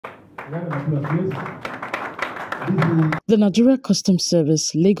The Nigeria Customs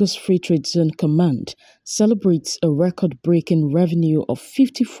Service Lagos Free Trade Zone Command celebrates a record-breaking revenue of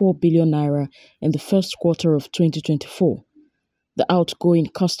 54 billion naira in the first quarter of 2024. The outgoing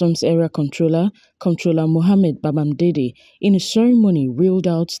Customs Area Comptroller Mohammed Babandede, in a ceremony reeled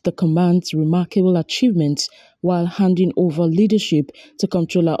out the command's remarkable achievements while handing over leadership to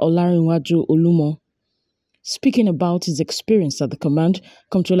Comptroller Olarinwaju Olumo. Speaking about his experience at the command,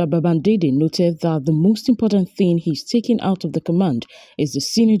 Comptroller Babandede noted that the most important thing he's taking out of the command is the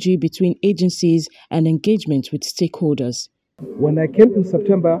synergy between agencies and engagement with stakeholders. When I came in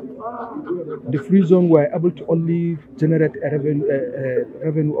September, the free zone were able to only generate a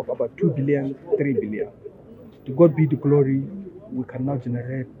revenue of about 2 billion, 3 billion. To God be the glory, we can now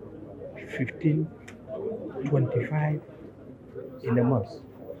generate 15, 25 in a month.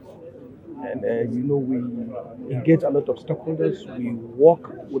 And we engage a lot of stakeholders. We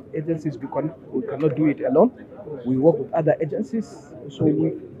work with agencies because we cannot do it alone. We work with other agencies, so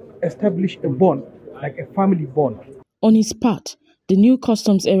we establish a bond, like a family bond. On his part, the new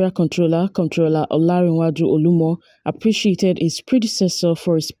Customs Area Comptroller Olarinwaju Olumo, appreciated his predecessor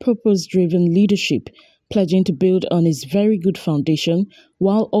for his purpose-driven leadership, pledging to build on his very good foundation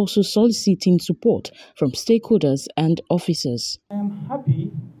while also soliciting support from stakeholders and officers. I am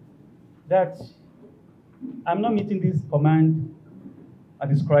happy that I'm not meeting this command at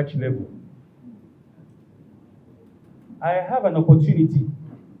the scratch level. I have an opportunity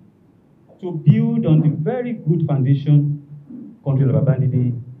to build on the very good foundation Comptroller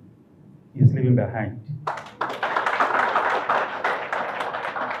Babandede is leaving behind.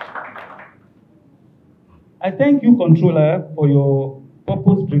 I thank you, Comptroller, for your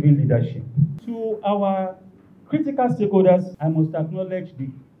purpose-driven leadership. To our critical stakeholders, I must acknowledge the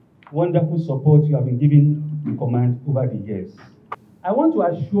wonderful support you have been giving the command over the years. I want to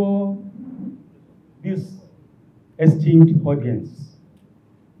assure this esteemed audience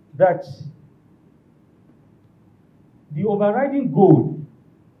that the overriding goal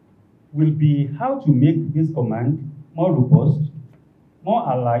will be how to make this command more robust, more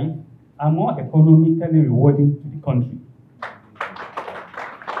alive, and more economically rewarding to the country.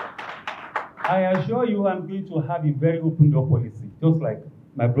 I assure you I'm going to have a very open door policy, just like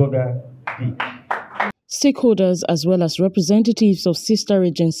my brother did. Stakeholders as well as representatives of sister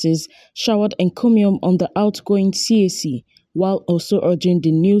agencies showered encomium on the outgoing CAC, while also urging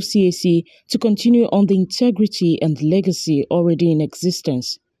the new CAC to continue on the integrity and legacy already in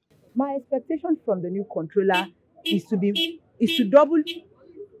existence. My expectation from the new controller is to double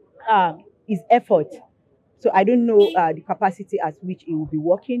his effort. So I don't know the capacity at which he will be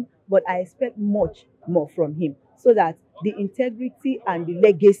working, but I expect much more from him so that the integrity and the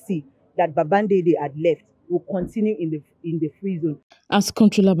legacy that Babandede had left will continue in the free zone. As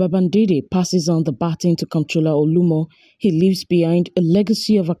Comptroller Babandede passes on the baton to Comptroller Olumo, he leaves behind a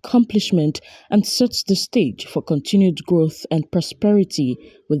legacy of accomplishment and sets the stage for continued growth and prosperity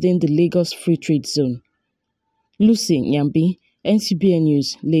within the Lagos Free Trade Zone. Lucy Nyambi, NCBN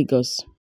News, Lagos.